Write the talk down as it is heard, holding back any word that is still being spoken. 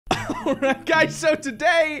All right, guys, so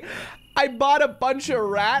today I bought a bunch of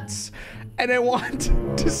rats and I want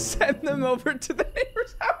to send them over to the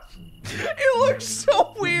neighbor's house. It looks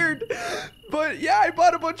so weird, but yeah, I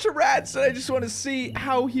bought a bunch of rats and I just want to see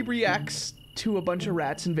how he reacts to a bunch of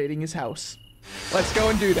rats invading his house. Let's go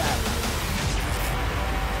and do that.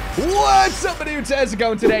 What's up, dudes? How's it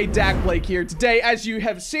going today? dakblake here. Today, as you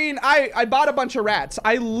have seen, I bought a bunch of rats.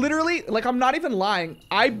 I literally, like, I'm not even lying.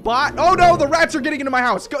 I bought, oh no, the rats are getting into my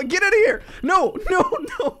house. Go, get out of here. No.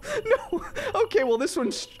 Okay, well, this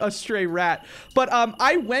one's a stray rat. But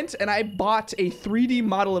I went and I bought a 3D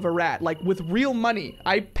model of a rat, like with real money.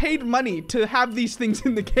 I paid money to have these things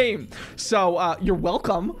in the game. So, you're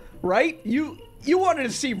welcome, right? You wanted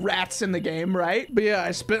to see rats in the game, right? But yeah,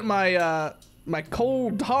 I spent my, my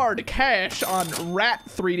cold hard cash on rat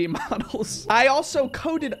 3D models. I also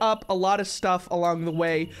coded up a lot of stuff along the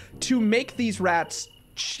way to make these rats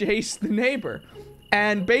chase the neighbor.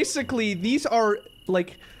 And basically these are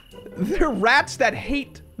like, they're rats that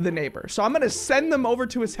hate the neighbor. So I'm gonna send them over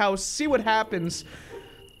to his house, see what happens,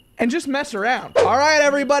 and just mess around. All right,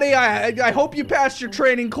 everybody, I hope you passed your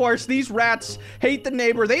training course. These rats hate the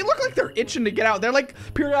neighbor. They look like they're itching to get out. They're like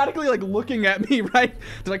periodically like looking at me, right?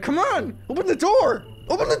 They're like, come on, open the door.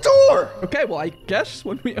 Open the door. Okay, well, I guess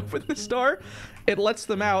when we open this door, it lets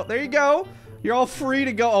them out. There you go. You're all free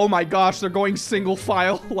to go. Oh my gosh, they're going single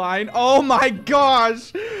file line. Oh my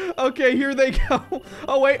gosh. Okay, here they go.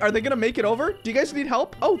 Oh wait, are they gonna make it over? Do you guys need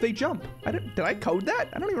help? Oh, they jump. Did I code that?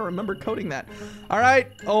 I don't even remember coding that. All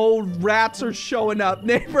right. Oh, rats are showing up.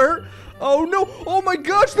 Neighbor. Oh no. Oh my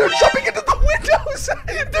gosh, they're jumping into the windows.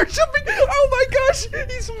 They're jumping. Oh my gosh.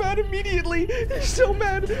 He's mad immediately. He's so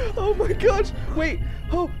mad. Oh my gosh. Wait.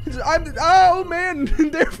 Oh, oh man.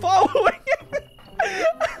 They're following him.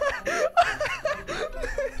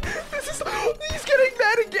 He's getting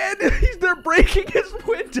mad again. They're breaking his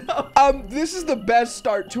window. This is the best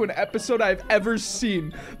start to an episode I've ever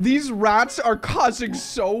seen. These rats are causing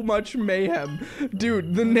so much mayhem.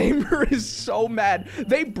 Dude, the neighbor is so mad.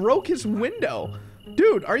 They broke his window.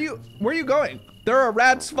 Dude, where are you going? There are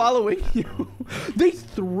rats following you. They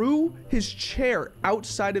threw his chair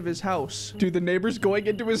outside of his house. Dude, the neighbor's going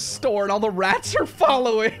into his store and all the rats are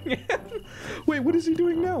following him. Wait, what is he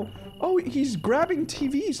doing now? Oh, he's grabbing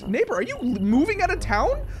TVs. Neighbor, are you moving out of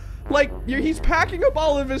town? Like, he's packing up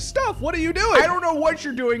all of his stuff. What are you doing? I don't know what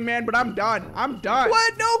you're doing, man, but I'm done. I'm done.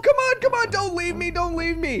 What? No, come on. Don't leave me. Don't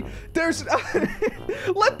leave me. There's,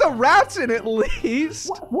 let the rats in at least.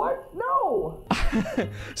 What? No.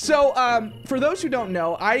 So, for those who don't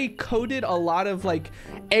know, I coded a lot of like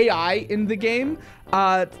AI in the game,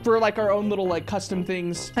 for like our own little like custom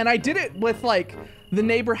things. And I did it with like the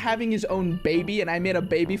neighbor having his own baby, and I made a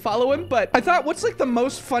baby follow him. But I thought, what's like the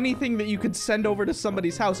most funny thing that you could send over to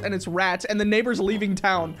somebody's house? And it's rats, and the neighbor's leaving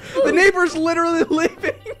town. The neighbor's literally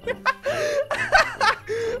leaving.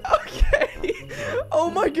 Okay. Oh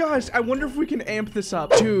my gosh. I wonder if we can amp this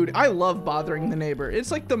up. Dude, I love bothering the neighbor.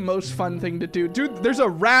 It's like the most fun thing to do. Dude, there's a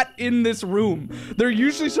rat in this room. They're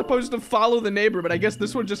usually supposed to follow the neighbor, but I guess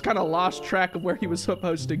this one just kind of lost track of where he was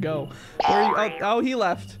supposed to go. Where are you? Oh, he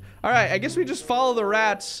left. All right, I guess we just follow the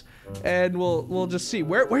rats and we'll just see.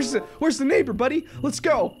 Where's the neighbor, buddy? Let's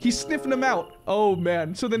go. He's sniffing him out. Oh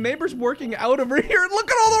man. So the neighbor's working out over here.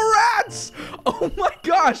 Look at all the rats. Oh my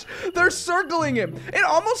gosh. They're circling him. It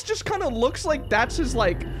almost just kind of looks like that's his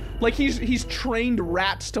like he's trained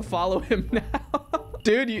rats to follow him now.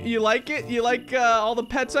 Dude, you like it? You like all the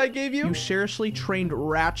pets I gave you? You seriously trained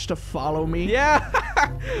rats to follow me? Yeah.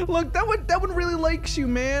 Look, that one really likes you,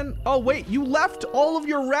 man. Oh, wait, you left all of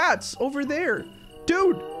your rats over there.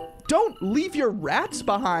 Dude, don't leave your rats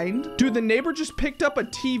behind. Dude, the neighbor just picked up a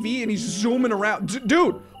TV and he's zooming around.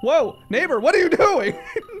 Dude, whoa, neighbor, what are you doing?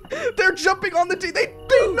 They're jumping on the TV.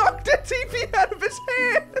 They knocked the TV out of his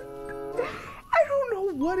hand. I don't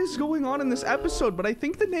know what is going on in this episode, but I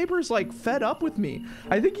think the neighbor's like fed up with me.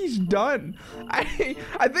 I think he's done. I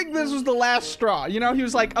think this was the last straw. You know, he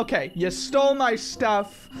was like, okay, you stole my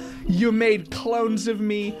stuff. You made clones of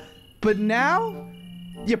me. But now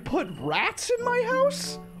you put rats in my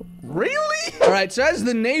house? Really? All right, so as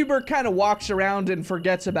the neighbor kind of walks around and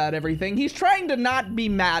forgets about everything, he's trying to not be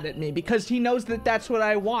mad at me because he knows that that's what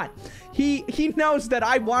I want. He knows that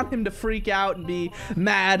I want him to freak out and be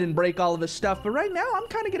mad and break all of his stuff. But right now, I'm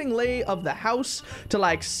kind of getting lay of the house to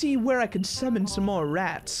like see where I can summon some more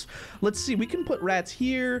rats. Let's see, we can put rats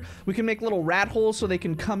here. We can make little rat holes so they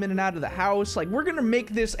can come in and out of the house. Like, we're gonna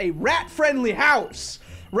make this a rat-friendly house.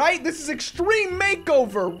 Right? This is Extreme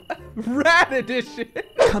Makeover Rat Edition.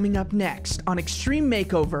 Coming up next on Extreme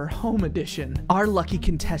Makeover Home Edition, our lucky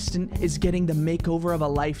contestant is getting the makeover of a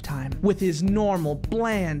lifetime, with his normal,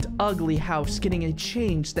 bland, ugly house getting a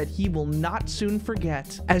change that he will not soon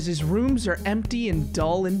forget. As his rooms are empty and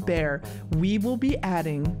dull and bare, we will be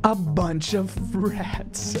adding a bunch of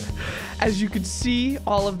rats. As you can see,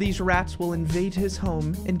 all of these rats will invade his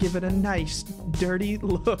home and give it a nice, dirty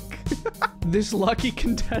look. This lucky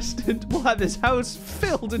contestant will have his house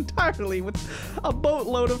filled entirely with a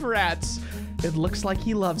boatload of rats. It looks like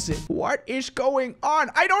he loves it. What is going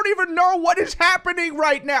on? I don't even know what is happening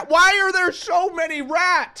right now. Why are there so many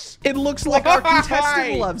rats? It looks like our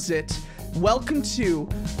contestant loves it. Welcome to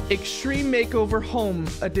Extreme Makeover Home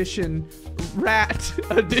Edition, Rat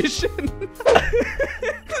Edition.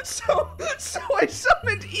 So I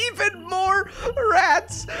summoned even more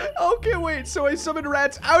rats. Okay, wait, so I summoned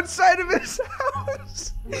rats outside of his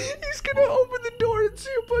house. He's gonna open the door and see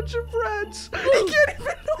a bunch of rats. He can't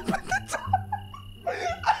even open the door.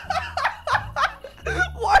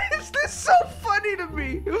 Why is this so funny to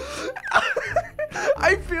me?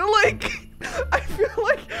 I feel like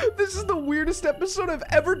this is the weirdest episode I've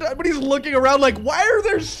ever done, but he's looking around like, why are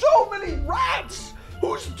there so many rats?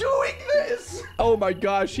 Who's doing this? Oh my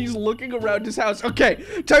gosh, he's looking around his house. Okay,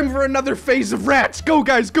 time for another phase of rats. Go,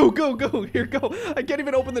 guys, go, go, go. Here, go. I can't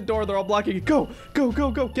even open the door. They're all blocking it. Go, go, go,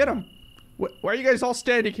 go. Get him. Why are you guys all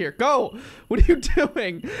standing here? Go. What are you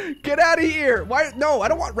doing? Get out of here. Why? No, I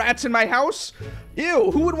don't want rats in my house. Ew,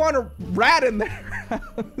 who would want a rat in their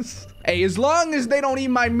house? Hey, as long as they don't eat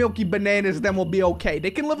my milky bananas, then we'll be okay. They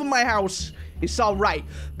can live in my house. It's all right,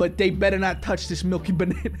 but they better not touch this milky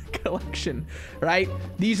banana collection, right?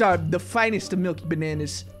 These are the finest of milky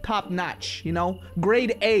bananas, top notch, you know?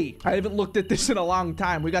 Grade A. I haven't looked at this in a long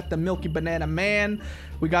time. We got the milky banana man.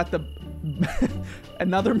 We got the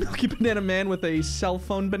another milky banana man with a cell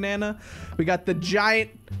phone banana. We got the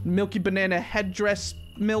giant milky banana headdress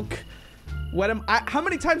milk. How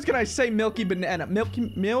many times can I say milky banana?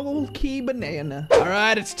 Milky banana. All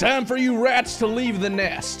right, it's time for you rats to leave the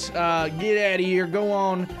nest. Get out of here, go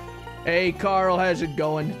on. Hey, Carl, how's it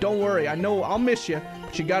going? Don't worry, I know I'll miss you,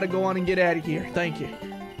 but you gotta go on and get out of here. Thank you.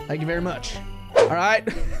 Thank you very much. All right,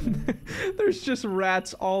 there's just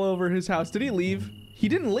rats all over his house. Did he leave? He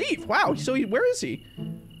didn't leave. Wow, so where is he?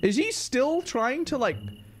 Is he still trying to like,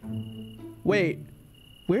 wait,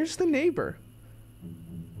 where's the neighbor?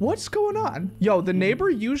 What's going on? Yo, the neighbor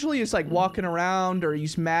usually is like walking around or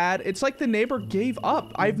he's mad. It's like the neighbor gave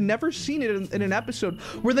up. I've never seen it in an episode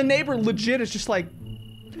where the neighbor legit is just like,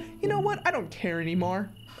 you know what? I don't care anymore.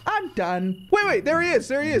 I'm done. Wait, there he is.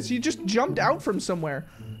 There he is. He just jumped out from somewhere.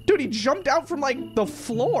 Dude, he jumped out from like the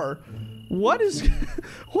floor. What is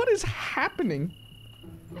happening?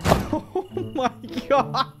 Oh my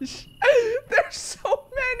gosh. There's so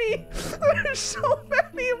many. There's so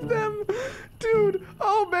many of them. Dude,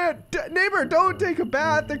 oh man. Neighbor, don't take a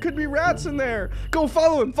bath. There could be rats in there. Go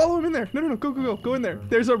follow him. Follow him in there. No. Go in there.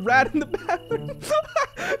 There's a rat in the bathroom.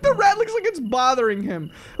 The rat looks like it's bothering him.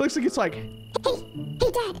 It looks like it's like, hey,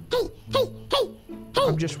 Dad. Hey.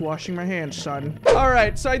 I'm just washing my hands, son. All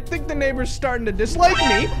right, so I think the neighbor's starting to dislike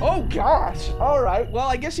me. Oh gosh. All right, well,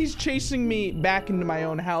 I guess he's chasing me back into my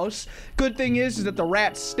own house. Good thing is that the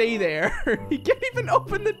rats stay there. He can't even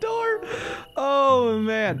open the door. Oh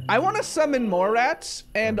man, I want to summon more rats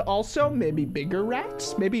and also maybe bigger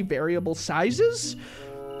rats, maybe variable sizes.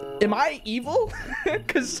 Am I evil?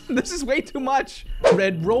 Because this is way too much.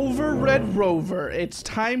 Red Rover, it's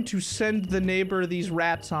time to send the neighbor these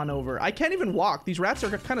rats on over. I can't even walk. These rats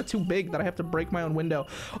are kind of too big that I have to break my own window.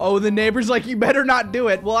 Oh, the neighbor's like, you better not do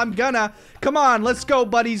it. Well, I'm gonna. Come on, let's go,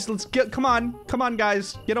 buddies. Let's get, come on,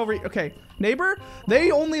 guys. Get over here. Okay, neighbor,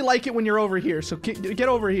 they only like it when you're over here, so get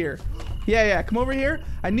over here. Yeah, come over here.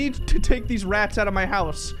 I need to take these rats out of my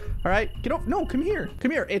house. All right, get over. No, come here.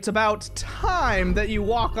 It's about time that you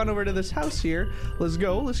walk on over to this house here. Let's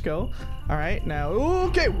go. All right, now,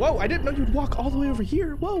 okay. Whoa, I didn't know you'd walk all the way over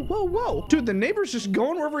here. Whoa. Dude, the neighbor's just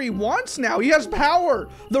going wherever he wants now. He has power.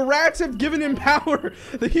 The rats have given him power.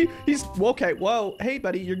 He's, okay, whoa. Hey,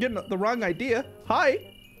 buddy, you're getting the wrong idea.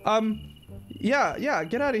 Hi. Yeah,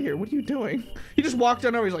 get out of here. What are you doing? He just walked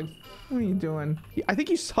on over. He's like, what are you doing? I think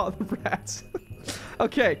he saw the rats.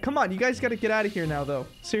 Okay, come on. You guys got to get out of here now, though.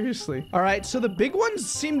 Seriously. All right, so the big ones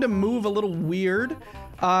seem to move a little weird.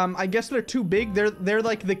 I guess they're too big. They're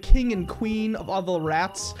like the king and queen of all the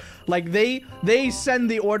rats. Like they send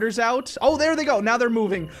the orders out. Oh, there they go. Now they're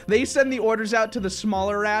moving. They send the orders out to the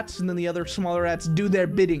smaller rats, and then the other smaller rats do their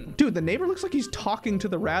bidding. Dude, the neighbor looks like he's talking to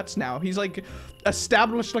the rats now. He's like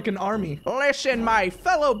established like an army. Listen, my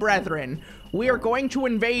fellow brethren, we are going to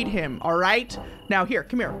invade him, all right? Now here,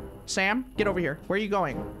 come here. Sam, get over here. Where are you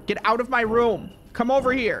going? Get out of my room. Come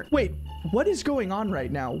over here. Wait, what is going on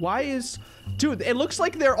right now? Why is... Dude, it looks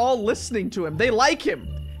like they're all listening to him. They like him.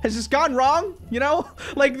 Has this gone wrong? You know?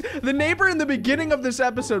 Like, the neighbor in the beginning of this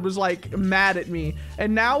episode was, like, mad at me.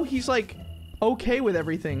 And now he's, like, okay with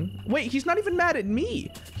everything. Wait, he's not even mad at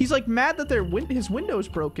me. He's, like, mad that his window's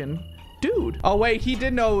broken. Dude. Oh, wait, he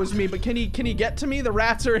did know it was me, but can he get to me? The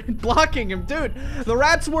rats are blocking him. Dude, the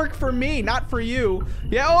rats work for me, not for you.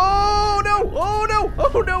 Yeah, oh, no. Oh, no.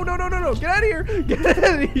 Oh, no, no, no, no, no. Get out of here. Get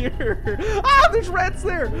out of here. Ah, there's rats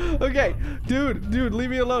there. Okay, dude,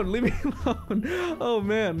 leave me alone. Leave me alone. Oh,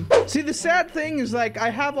 man. See, the sad thing is, like,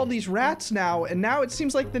 I have all these rats now, and now it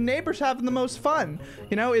seems like the neighbor's having the most fun.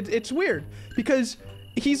 You know, it's weird, because...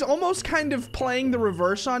 he's almost kind of playing the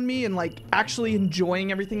reverse on me and like actually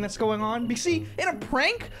enjoying everything that's going on. Because see, in a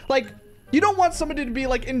prank, like you don't want somebody to be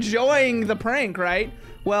like enjoying the prank, right?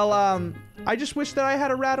 Well, I just wish that I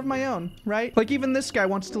had a rat of my own, right? Like even this guy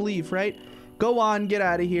wants to leave, right? Go on, get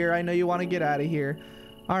out of here. I know you want to get out of here.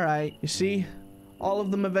 All right, you see, all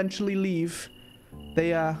of them eventually leave.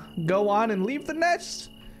 They go on and leave the nest.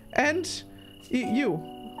 And you,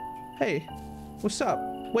 hey, what's up?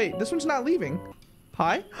 Wait, this one's not leaving.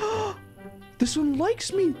 Hi? This one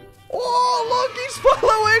likes me. Oh, look, he's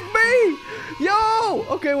following me.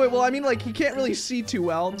 Yo. Okay, wait, well, I mean, like, he can't really see too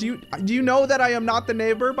well. Do you know that I am not the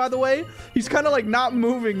neighbor, by the way? He's kind of, like, not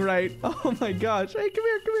moving right. Oh, my gosh. Hey, come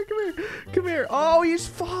here, come here, come here. Come here. Oh, he's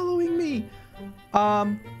following me.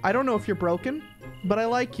 I don't know if you're broken, but I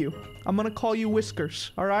like you. I'm gonna call you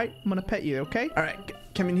Whiskers, all right? I'm gonna pet you, okay? All right,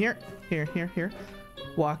 come in here. Here.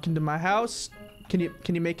 Walk into my house. Can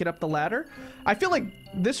you make it up the ladder? I feel like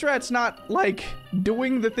this rat's not like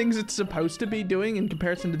doing the things it's supposed to be doing in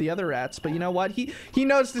comparison to the other rats, but you know what? He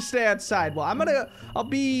knows to stay outside. Well, I'll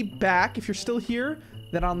be back. If you're still here,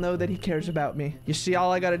 then I'll know that he cares about me. You see,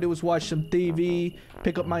 all I gotta do is watch some TV,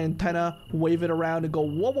 pick up my antenna, wave it around, and go,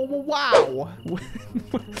 whoa, whoa, whoa, wow.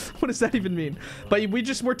 What does that even mean? But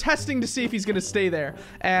we're testing to see if he's gonna stay there.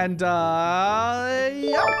 And,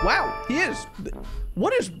 yeah, wow, he is.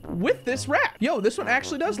 What is with this rat? Yo, this one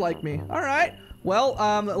actually does like me. All right. Well,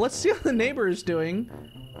 let's see how the neighbor is doing.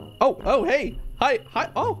 Oh, hey. Hi.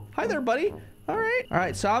 Oh, hi there, buddy. All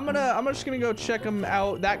right, so I'm just gonna go check him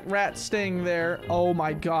out. That rat's staying there. Oh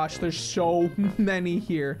my gosh, there's so many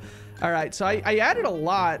here. All right, so I added a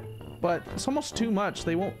lot, but it's almost too much.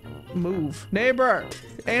 They won't move. Neighbor,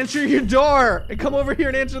 answer your door. Come over here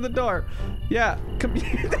and answer the door. Yeah, come.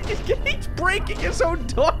 He's breaking his own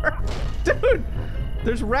door. Dude,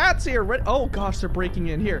 there's rats here. Oh gosh, they're breaking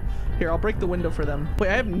in. Here, I'll break the window for them. Wait,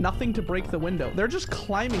 I have nothing to break the window. They're just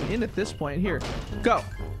climbing in at this point. Here, go.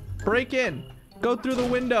 Break in. Go through the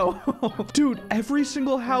window. Dude, every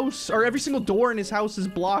single house or every single door in his house is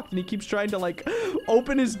blocked, and he keeps trying to like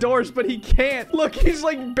open his doors, but he can't. Look, he's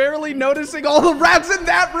like barely noticing all the rats in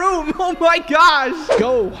that room. Oh my gosh.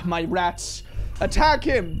 Go, my rats. Attack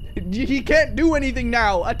him. He can't do anything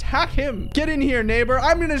now. Attack him. Get in here, neighbor.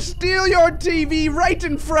 I'm gonna steal your TV right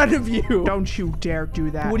in front of you. Don't you dare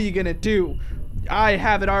do that. What are you gonna do? I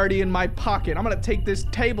have it already in my pocket. I'm gonna take this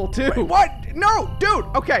table too. Wait, what? No, dude.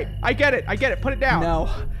 Okay, I get it. Put it down. No,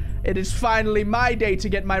 it is finally my day to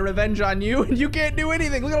get my revenge on you, and you can't do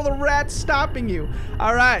anything. Look at all the rats stopping you.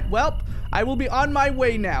 All right, well, I will be on my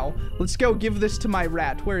way now. Let's go give this to my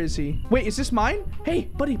rat. Where is he? Wait, is this mine? Hey,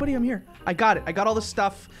 buddy, I'm here. I got it. I got all the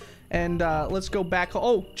stuff. And let's go back.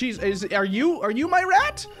 Oh, geez, are you my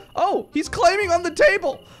rat? Oh, he's climbing on the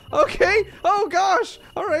table. Okay. Oh gosh.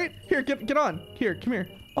 All right. Here, get on. Here, come here.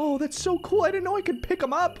 Oh, that's so cool. I didn't know I could pick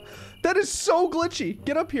him up. That is so glitchy.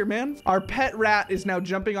 Get up here, man. Our pet rat is now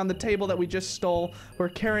jumping on the table that we just stole. We're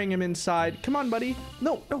carrying him inside. Come on, buddy.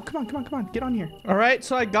 No, come on. Get on here. All right,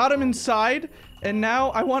 so I got him inside, and now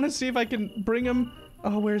I want to see if I can bring him.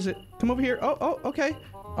 Oh, where is it? Come over here. Oh, okay.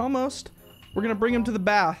 Almost. We're gonna bring him to the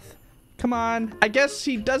bath. Come on. I guess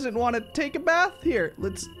he doesn't want to take a bath. Here,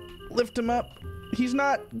 let's lift him up. He's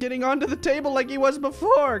not getting onto the table like he was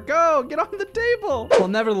before. Go, get on the table. Well,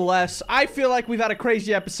 nevertheless, I feel like we've had a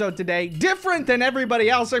crazy episode today. Different than everybody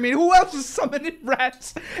else. I mean, who else is summoning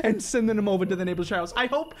rats and sending them over to the neighbor's house? I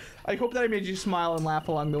hope that I made you smile and laugh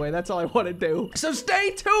along the way. That's all I want to do. So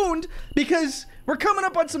stay tuned, because We're coming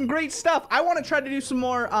up on some great stuff. I want to try to do some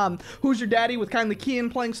more Who's Your Daddy with Kindly Kean,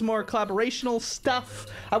 playing some more collaborational stuff.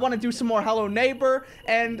 I want to do some more Hello Neighbor,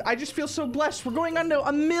 and I just feel so blessed. We're going on to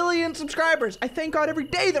 1 million subscribers. I thank God every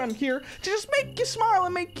day that I'm here to just make you smile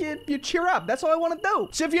and make you cheer up. That's all I want to do.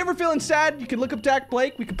 So if you're ever feeling sad, you can look up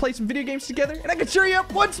dakblake. We can play some video games together, and I can cheer you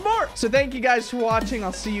up once more. So thank you guys for watching.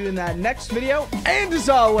 I'll see you in that next video. And as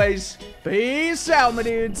always, peace out, my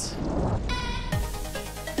dudes.